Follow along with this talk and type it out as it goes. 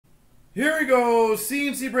Here we go.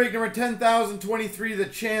 CNC break number 10,023. The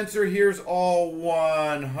Chancer. Here's all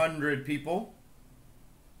 100 people.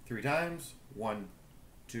 3 times. 1,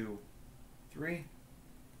 2, 3.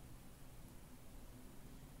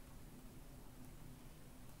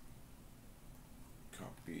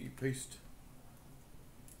 Copy, paste.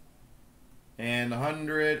 And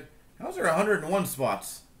 100. How's there 101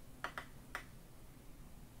 spots?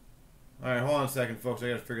 Alright, hold on a second, folks. I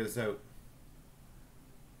gotta figure this out.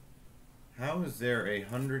 How is there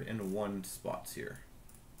 101 spots here?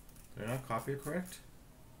 Did I not copy it correct?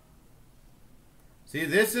 See,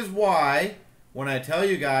 this is why when I tell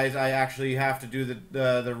you guys I actually have to do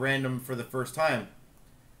the random for the first time.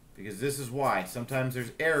 Because this is why. Sometimes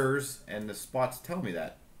there's errors and the spots tell me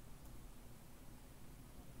that.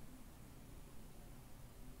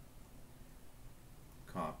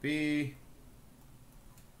 Copy.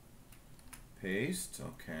 Paste.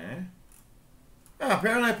 Okay. Oh,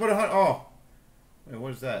 apparently I put 100. Oh. Wait,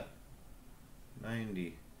 what is that?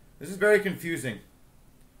 90. This is very confusing.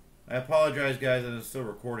 I apologize, guys, that I'm still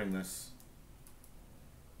recording this.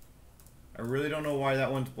 I really don't know why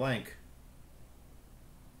that one's blank.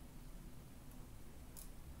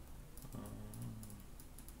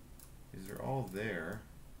 These are all there.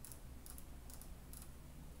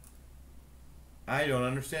 I don't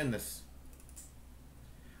understand this.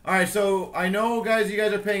 Alright, so I know, guys, you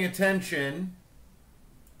guys are paying attention.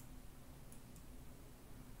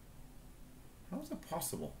 How is that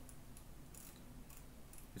possible?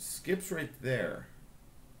 It skips right there.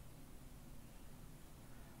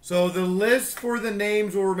 So the list for the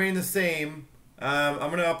names will remain the same. I'm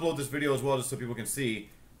going to upload this video as well just so people can see.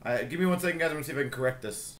 Give me 1 second, guys. I'm going to see if I can correct this.